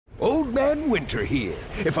Old Man Winter here.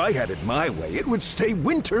 If I had it my way, it would stay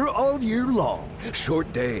winter all year long.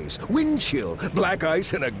 Short days, wind chill, black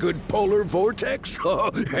ice, and a good polar vortex.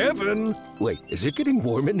 Oh, heaven! Wait, is it getting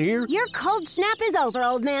warm in here? Your cold snap is over,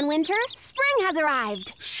 Old Man Winter. Spring has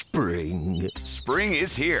arrived. Spring. Spring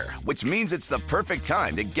is here, which means it's the perfect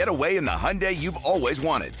time to get away in the Hyundai you've always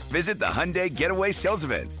wanted. Visit the Hyundai Getaway Sales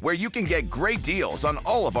Event, where you can get great deals on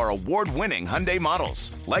all of our award-winning Hyundai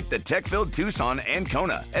models, like the tech-filled Tucson and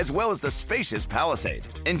Kona, as well as the spacious Palisade.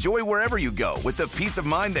 Enjoy wherever you go with the peace of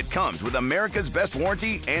mind that comes with America's best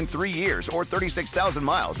warranty and 3 years or 36,000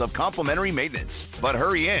 miles of complimentary maintenance. But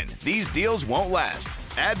hurry in, these deals won't last.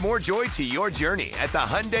 Add more joy to your journey at the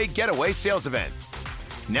Hyundai Getaway Sales Event.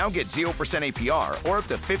 Now get 0% APR or up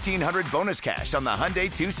to $1,500 bonus cash on the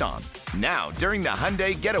Hyundai Tucson. Now, during the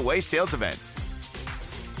Hyundai Getaway Sales Event.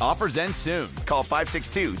 Offers end soon. Call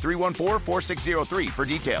 562-314-4603 for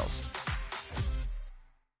details.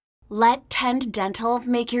 Let Tend Dental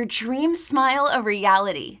make your dream smile a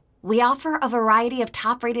reality. We offer a variety of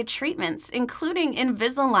top-rated treatments, including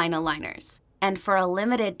Invisalign aligners. And for a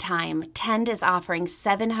limited time, Tend is offering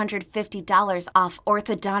 $750 off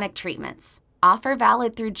orthodontic treatments. Offer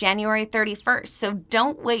valid through January 31st, so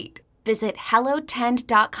don't wait. Visit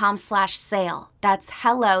hellotend.com/sale. That's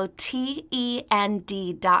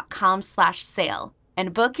hellotend.com/sale.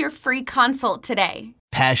 And book your free consult today.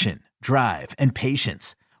 Passion, drive, and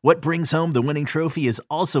patience. What brings home the winning trophy is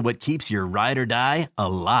also what keeps your ride or die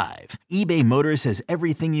alive. eBay Motors has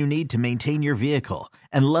everything you need to maintain your vehicle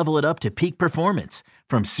and level it up to peak performance.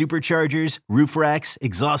 From superchargers, roof racks,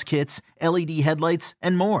 exhaust kits, LED headlights,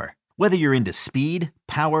 and more. Whether you're into speed,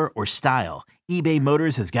 power, or style, eBay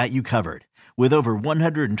Motors has got you covered. With over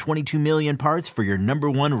 122 million parts for your number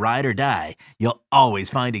one ride or die, you'll always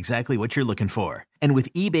find exactly what you're looking for. And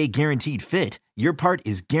with eBay Guaranteed Fit, your part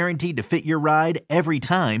is guaranteed to fit your ride every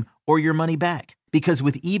time or your money back. Because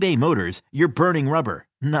with eBay Motors, you're burning rubber,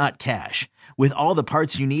 not cash. With all the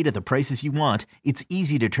parts you need at the prices you want, it's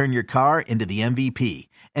easy to turn your car into the MVP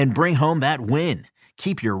and bring home that win.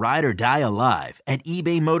 Keep your ride or die alive at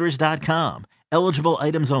ebaymotors.com. Eligible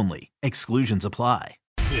items only. Exclusions apply.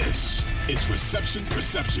 This is Reception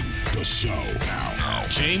Perception, the show. Now,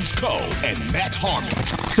 James Cole and Matt Harmon.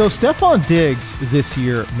 So Stefon Diggs this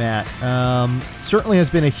year, Matt, certainly has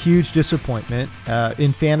been a huge disappointment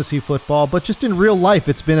in fantasy football, but just in real life,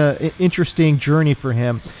 it's been an interesting journey for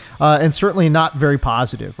him. And certainly not very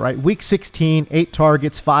positive, right? Week 16, 8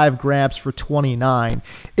 targets, 5 grabs for 29.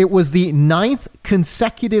 It was the 9th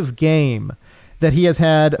consecutive game that he has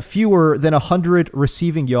had fewer than 100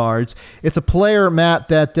 receiving yards. It's a player, Matt,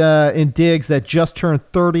 that in Diggs that just turned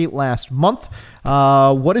 30 last month.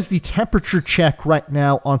 What is the temperature check right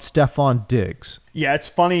now on Stefon Diggs? Yeah, it's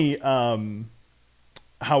funny how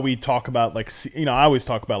we talk about, like, I always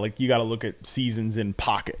talk about, like, you got to look at seasons in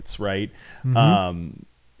pockets, right? Mm-hmm.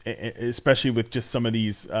 Especially with just some of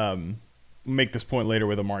these, make this point later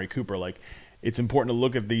with Amari Cooper, like, it's important to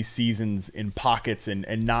look at these seasons in pockets and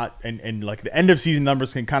like the end of season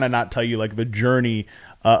numbers can kind of not tell you like the journey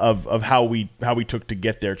of how we took to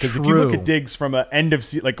get there. Because if you look at Diggs from an end of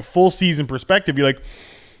like a full season perspective, you're like,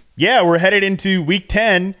 yeah, we're headed into week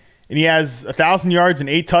 10 and he has 1,000 yards and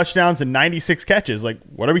 8 touchdowns and 96 catches. Like,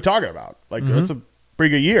 what are we talking about? Like, that's a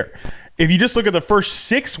pretty good year. If you just look at the first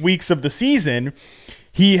 6 weeks of the season,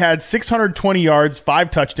 he had 620 yards,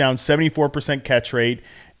 5 touchdowns, 74% catch rate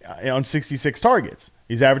on 66 targets.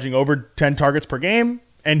 He's averaging over 10 targets per game,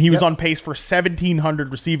 and he was on pace for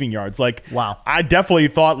 1,700 receiving yards. Like, wow. I definitely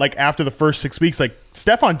thought, like, after the first 6 weeks, like,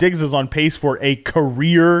 Stefon Diggs is on pace for a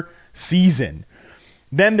career season.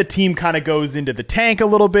 Then the team kind of goes into the tank a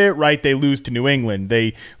little bit, right? They lose to New England.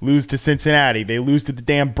 They lose to Cincinnati. They lose to the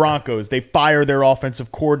damn Broncos. They fire their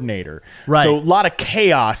offensive coordinator. Right. So a lot of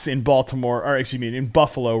chaos in Baltimore, or excuse me, in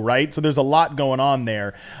Buffalo, right? So there's a lot going on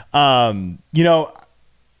there. I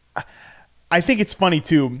think it's funny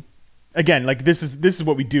too. Again, like this is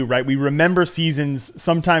what we do, right? We remember seasons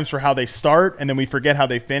sometimes for how they start, and then we forget how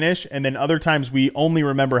they finish, and then other times we only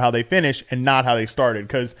remember how they finish and not how they started.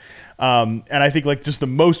 Because, and I think like just the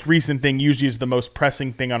most recent thing usually is the most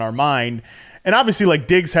pressing thing on our mind. And obviously, like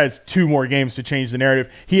Diggs has 2 more games to change the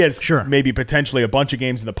narrative. He has maybe potentially a bunch of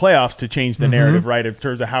games in the playoffs to change the narrative, right? In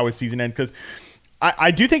terms of how his season ends, because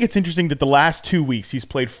I do think it's interesting that the last 2 weeks he's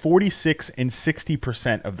played 46 and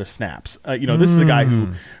 60% of the snaps. This is a guy who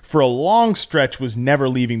for a long stretch was never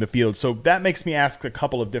leaving the field. So that makes me ask a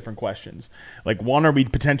couple of different questions. Like, one, are we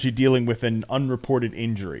potentially dealing with an unreported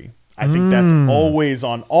injury? I think that's always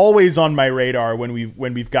on my radar when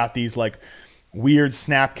we've got these like weird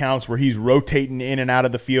snap counts where he's rotating in and out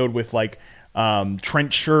of the field with like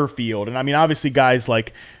Trent Sherfield. And I mean, obviously guys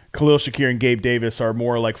like Khalil Shakir and Gabe Davis are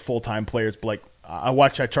more like full-time players. But like I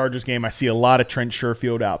watch that Chargers game, I see a lot of Trent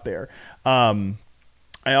Sherfield out there. I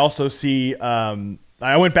also see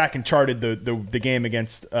I went back and charted the game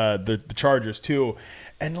against the Chargers too,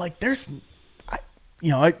 and like there's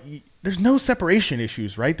no separation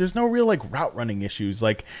issues, right? There's no real like route running issues.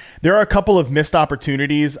 Like there are a couple of missed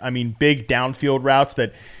opportunities. I mean, big downfield routes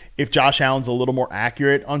that if Josh Allen's a little more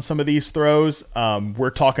accurate on some of these throws, we're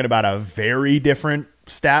talking about a very different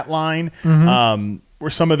stat line. Where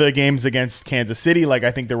some of the games against Kansas City, like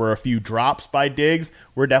I think there were a few drops by Diggs.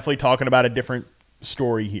 We're definitely talking about a different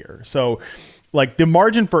story here. So like the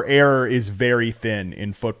margin for error is very thin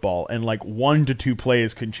in football, and like 1 to 2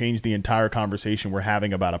 plays can change the entire conversation we're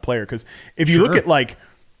having about a player. Because if you look at like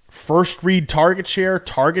first read target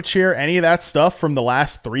share, any of that stuff from the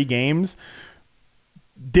last 3 games,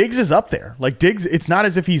 Diggs is up there. Like Diggs, it's not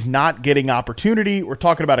as if he's not getting opportunity. We're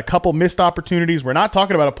talking about a couple missed opportunities. We're not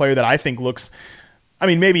talking about a player that I think looks, I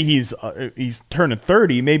mean, maybe he's turning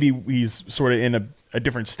 30. Maybe he's sort of in a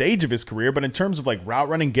different stage of his career. But in terms of like route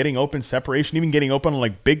running, getting open, separation, even getting open on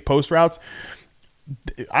like big post routes,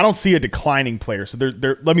 I don't see a declining player. So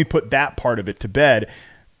let me put that part of it to bed.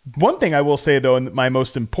 One thing I will say though, and my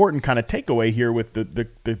most important kind of takeaway here with the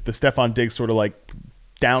Stefon Diggs sort of like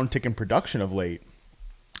downtick in production of late,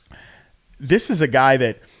 this is a guy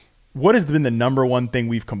that, what has been the number one thing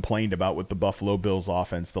we've complained about with the Buffalo Bills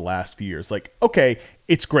offense the last few years? Like, okay,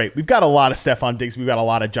 it's great. We've got a lot of Stefon Diggs. We've got a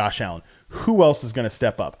lot of Josh Allen. Who else is going to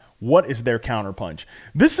step up? What is their counterpunch?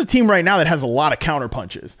 This is a team right now that has a lot of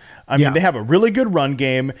counterpunches. I mean, they have a really good run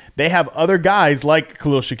game. They have other guys like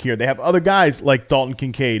Khalil Shakir. They have other guys like Dalton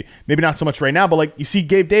Kincaid. Maybe not so much right now, but like you see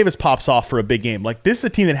Gabe Davis pops off for a big game. Like this is a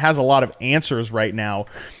team that has a lot of answers right now.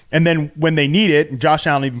 And then when they need it, and Josh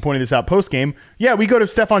Allen even pointed this out post-game, we go to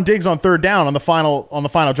Stefon Diggs on third down on the final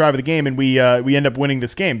drive of the game, and we end up winning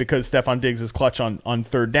this game because Stefon Diggs is clutch on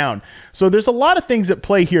third down. So there's a lot of things at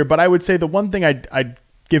play here, but I would say the one thing I'd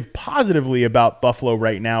give positively about Buffalo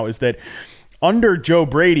right now is that under Joe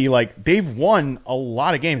Brady, like they've won a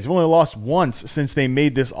lot of games. They've only lost once since they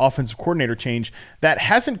made this offensive coordinator change. That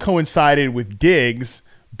hasn't coincided with Diggs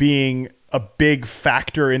being a big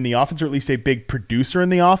factor in the offense, or at least a big producer in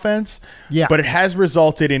the offense. Yeah. But it has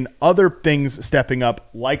resulted in other things stepping up,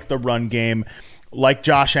 like the run game, like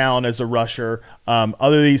Josh Allen as a rusher, some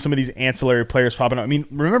of these ancillary players popping up. I mean,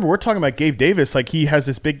 remember, we're talking about Gabe Davis. Like he has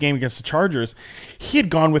this big game against the Chargers. He had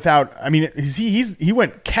gone without, I mean, he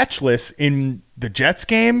went catchless in the Jets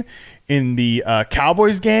game, in the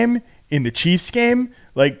Cowboys game, in the Chiefs game.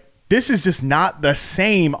 Like this is just not the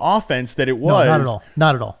same offense that it was. No,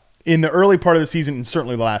 not at all. In the early part of the season, and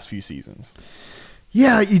certainly the last few seasons.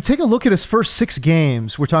 Yeah, you take a look at his first 6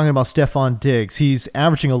 games. We're talking about Stefon Diggs. He's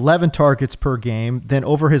averaging 11 targets per game. Then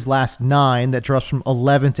over his last 9, that drops from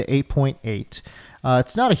 11 to 8.8.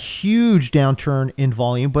 It's not a huge downturn in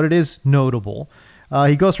volume, but it is notable.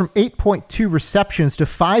 He goes from 8.2 receptions to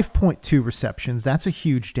 5.2 receptions. That's a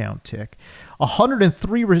huge downtick.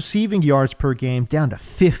 103 receiving yards per game, down to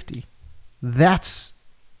 50. That's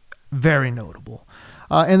very notable.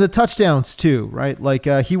 And the touchdowns too, right? Like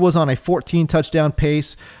he was on a 14 touchdown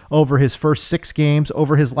pace over his first 6 games.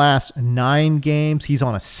 Over his last 9 games, he's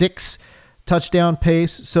on a 6 touchdown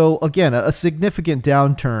pace. So again, a significant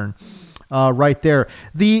downturn right there.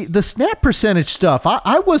 The snap percentage stuff,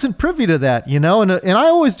 I wasn't privy to that, and I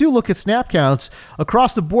always do look at snap counts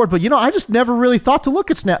across the board, but I just never really thought to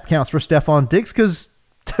look at snap counts for Stefon Diggs because,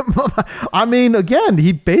 I mean, again,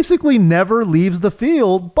 he basically never leaves the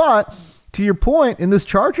field, but to your point, in this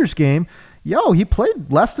Chargers game, he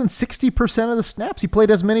played less than 60% of the snaps. He played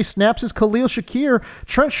as many snaps as Khalil Shakir.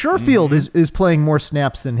 Trent Sherfield is playing more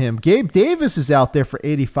snaps than him. Gabe Davis is out there for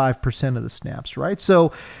 85% of the snaps, right?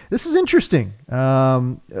 So this is interesting.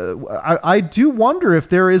 I do wonder if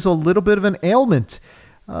there is a little bit of an ailment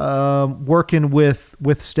working with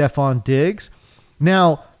Stefon Diggs.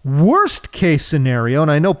 Now, worst case scenario, and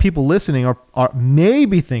I know people listening are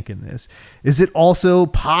maybe thinking this, is it also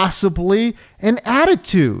possibly an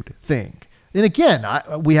attitude thing? And again,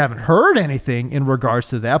 we haven't heard anything in regards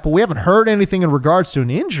to that, but we haven't heard anything in regards to an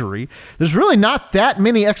injury. There's really not that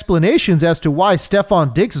many explanations as to why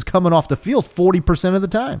Stefon Diggs is coming off the field 40% of the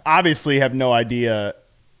time. Obviously have no idea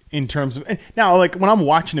in terms of, now like when I'm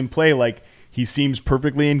watching him play, like he seems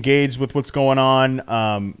perfectly engaged with what's going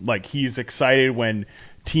on. Like he's excited when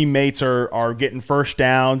teammates are getting first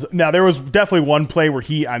downs. Now, there was definitely one play where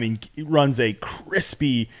he runs a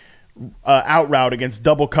crispy out route against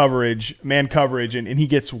double coverage, man coverage, and he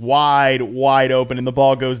gets wide open, and the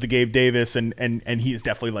ball goes to Gabe Davis, and he is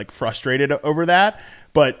definitely like frustrated over that.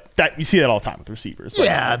 But that you see that all the time with receivers.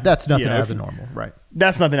 Yeah, that's nothing out of the normal, right?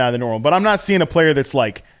 That's nothing out of the normal. But I'm not seeing a player that's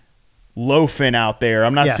like loafing out there.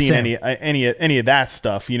 I'm not seeing any of that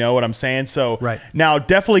stuff. You know what I'm saying? So now,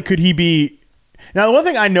 definitely, could he be? Now, the one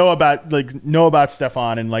thing I know about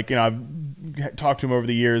Stefon, and like, you know, I've talked to him over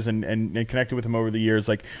the years and connected with him over the years.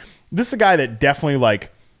 Like, this is a guy that definitely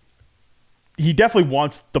he definitely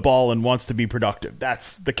wants the ball and wants to be productive.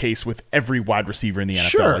 That's the case with every wide receiver in the NFL.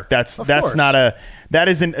 Sure, like that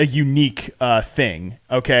isn't a unique thing.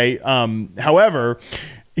 Okay. However,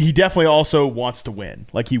 he definitely also wants to win.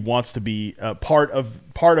 Like, he wants to be part of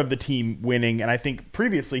the team winning. And I think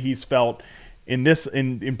previously he's felt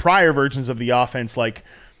in prior versions of the offense, like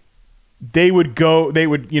he would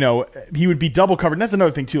be double covered. And that's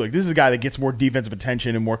another thing too. Like, this is a guy that gets more defensive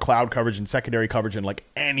attention and more cloud coverage and secondary coverage than like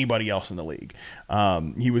anybody else in the league.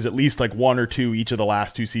 He was at least like 1 or 2 each of the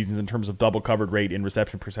last 2 seasons in terms of double covered rate in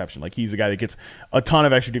reception perception. Like, he's a guy that gets a ton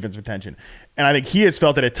of extra defensive attention. And I think he has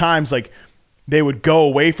felt that at times, like, they would go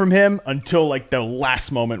away from him until like the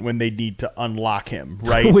last moment when they need to unlock him,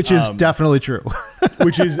 right? Which is definitely true.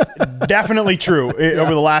 Which is definitely true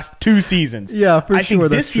over the last 2 seasons. Yeah, for I sure.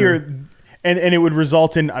 think this year, and it would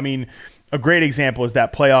result in, I mean, a great example is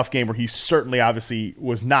that playoff game where he certainly obviously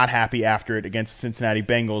was not happy after it against the Cincinnati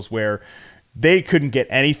Bengals, where they couldn't get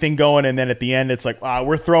anything going. And then at the end, it's like,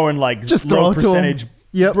 we're throwing like just low percentage.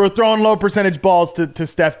 Yep. We're throwing low percentage balls to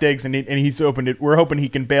Steph Diggs, and he's opened it. We're hoping he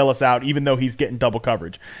can bail us out, even though he's getting double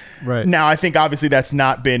coverage. Right now, I think obviously that's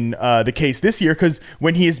not been the case this year, because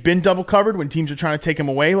when he has been double covered, when teams are trying to take him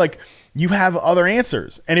away, like, you have other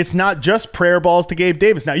answers, and it's not just prayer balls to Gabe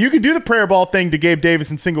Davis. Now, you could do the prayer ball thing to Gabe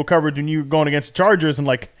Davis in single coverage when you're going against the Chargers, and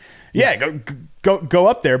like, go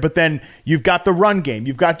up there. But then you've got the run game.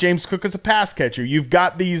 You've got James Cook as a pass catcher. You've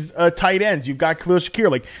got these tight ends. You've got Khalil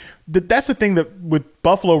Shakir. Like, that's the thing that with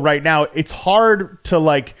Buffalo right now, it's hard to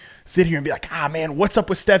like sit here and be like, man, what's up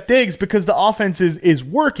with Steph Diggs? Because the offense is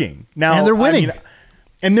working now, and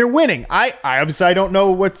they're winning. I obviously, I don't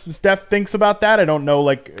know what Steph thinks about that. I don't know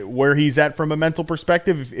like where he's at from a mental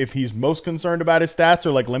perspective, if he's most concerned about his stats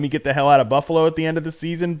or like, let me get the hell out of Buffalo at the end of the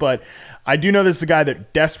season. But I do know this is a guy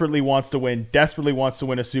that desperately wants to win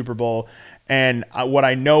a Super Bowl. And what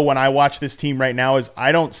I know when I watch this team right now is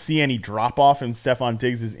I don't see any drop off in Stefon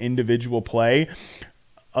Diggs' individual play,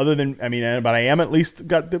 other than, but I am at least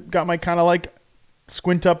got my kind of like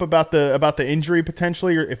squint up about the injury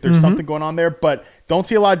potentially, or if there's something going on there. But don't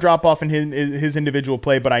see a lot of drop off in his individual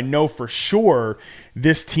play. But I know for sure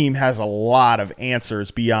this team has a lot of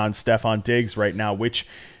answers beyond Stefon Diggs right now, which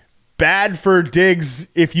bad for Diggs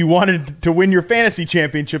if you wanted to win your fantasy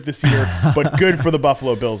championship this year, but good for the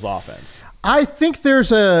Buffalo Bills offense. I think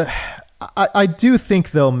I do think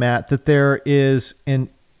though, Matt, that there is an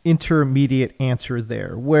intermediate answer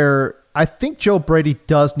there where I think Joe Brady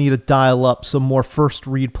does need to dial up some more first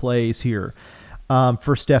read plays here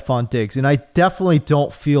for Stefon Diggs. And I definitely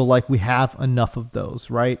don't feel like we have enough of those,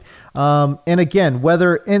 right? And again,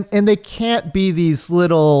 and they can't be these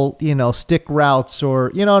little, stick routes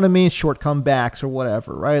or, you know what I mean? Short comebacks or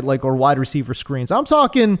whatever, right? Like, or wide receiver screens. I'm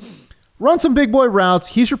talking run some big boy routes.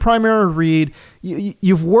 He's your primary read.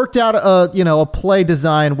 You've worked out a play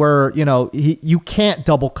design where, you can't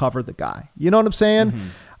double cover the guy. You know what I'm saying?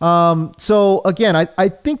 Mm-hmm. So again, I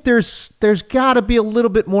think there's got to be a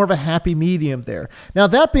little bit more of a happy medium there. Now,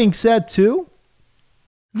 that being said too,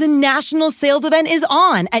 the national sales event is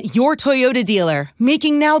on at your Toyota dealer,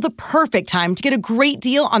 making now the perfect time to get a great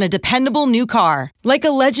deal on a dependable new car. Like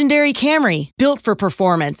a legendary Camry, built for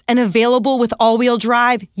performance and available with all-wheel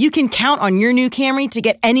drive, you can count on your new Camry to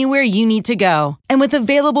get anywhere you need to go. And with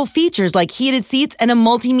available features like heated seats and a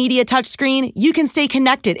multimedia touchscreen, you can stay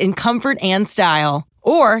connected in comfort and style.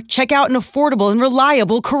 Or check out an affordable and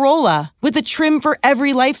reliable Corolla with a trim for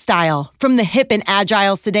every lifestyle. From the hip and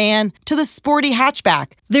agile sedan to the sporty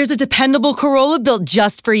hatchback, there's a dependable Corolla built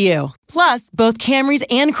just for you. Plus, both Camrys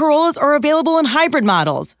and Corollas are available in hybrid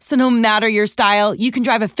models, so no matter your style, you can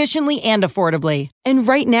drive efficiently and affordably. And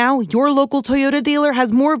right now, your local Toyota dealer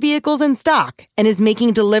has more vehicles in stock and is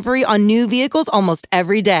making delivery on new vehicles almost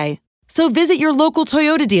every day. So visit your local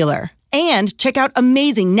Toyota dealer. And check out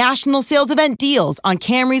amazing national sales event deals on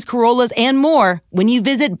Camrys, Corollas, and more when you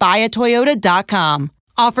visit buyatoyota.com.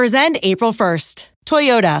 Offers end April 1st.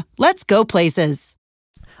 Toyota, let's go places.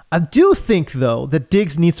 I do think, though, that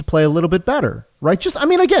Diggs needs to play a little bit better, right? Just a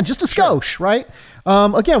skosh, right?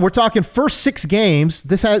 Again, we're talking first 6 games.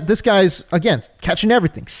 This guy's, again, catching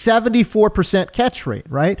everything. 74% catch rate,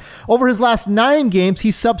 right? Over his last 9 games,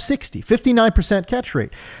 he's sub 60, 59% catch rate.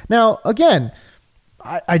 Now, again,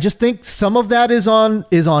 I just think some of that is on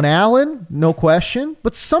Allen, no question,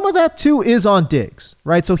 but some of that too is on Diggs,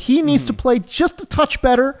 right? So he needs to play just a touch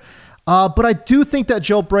better. But I do think that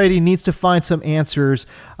Joe Brady needs to find some answers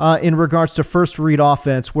in regards to first read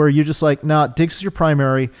offense, where you're just like, nah, Diggs is your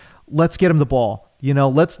primary. Let's get him the ball.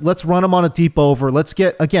 Let's run him on a deep over. Let's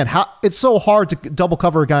get, again, it's so hard to double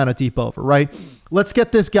cover a guy on a deep over, right? Let's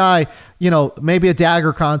get this guy, maybe a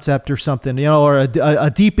dagger concept or something, or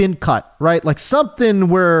a deep in cut, right? Like something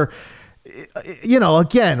where,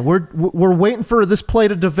 again, we're waiting for this play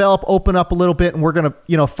to develop, open up a little bit, and we're going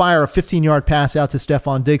to, fire a 15-yard pass out to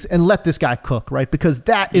Stefon Diggs and let this guy cook, right? Because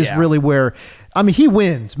that is really where, he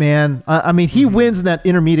wins, man. He wins in that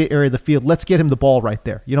intermediate area of the field. Let's get him the ball right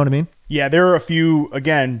there. You know what I mean? Yeah, there are a few,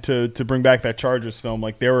 again, to bring back that Chargers film,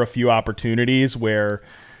 like there were a few opportunities where,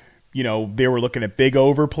 they were looking at big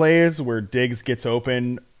overplays where Diggs gets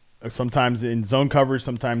open, sometimes in zone coverage,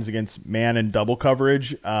 sometimes against man and double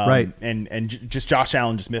coverage. Right. And just Josh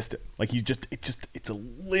Allen just missed it. Like it's a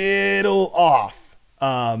little off.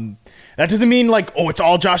 That doesn't mean like, it's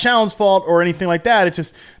all Josh Allen's fault or anything like that. It's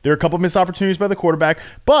just there are a couple of missed opportunities by the quarterback.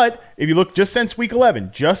 But if you look just since week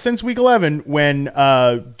 11, when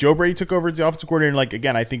Joe Brady took over as the offensive coordinator, like,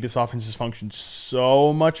 again, I think this offense has functioned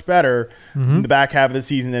so much better in the back half of the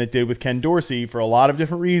season than it did with Ken Dorsey for a lot of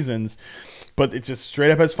different reasons. But it just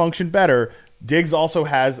straight up has functioned better. Diggs also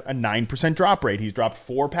has a 9% drop rate. He's dropped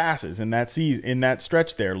 4 passes in that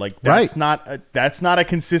stretch there. Like that's not a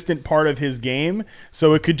consistent part of his game.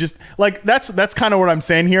 So it could just like that's kind of what I'm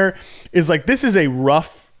saying here is like this is a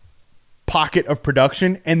rough pocket of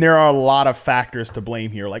production, and there are a lot of factors to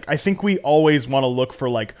blame here. Like I think we always want to look for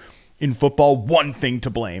like in football one thing to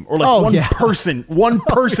blame or like one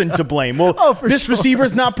person to blame. Well, this receiver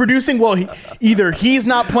is not producing. Well, either he's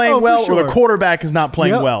not playing well or the quarterback is not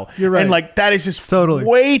playing well. You're right. And like that is just totally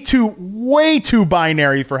way too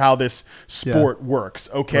binary for how this sport works.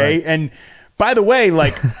 Okay. Right. And by the way,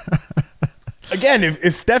 like again,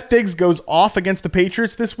 if Steph Diggs goes off against the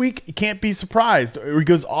Patriots this week, you can't be surprised. Or he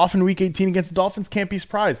goes off in week 18 against the Dolphins, can't be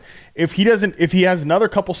surprised. If he has another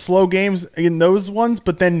couple slow games in those ones,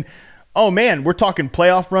 but then oh man, we're talking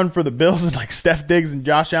playoff run for the Bills and like Steph Diggs and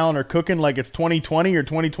Josh Allen are cooking like it's 2020 or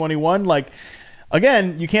 2021. Like,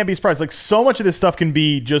 again, you can't be surprised. Like so much of this stuff can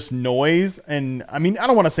be just noise. And I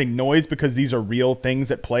don't want to say noise because these are real things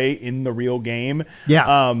that play in the real game.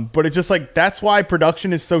 Yeah. But it's just like, that's why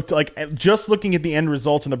production is so, just looking at the end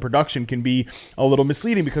results and the production can be a little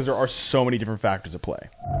misleading because there are so many different factors at play.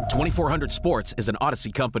 2400 Sports is an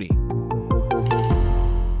Odyssey company.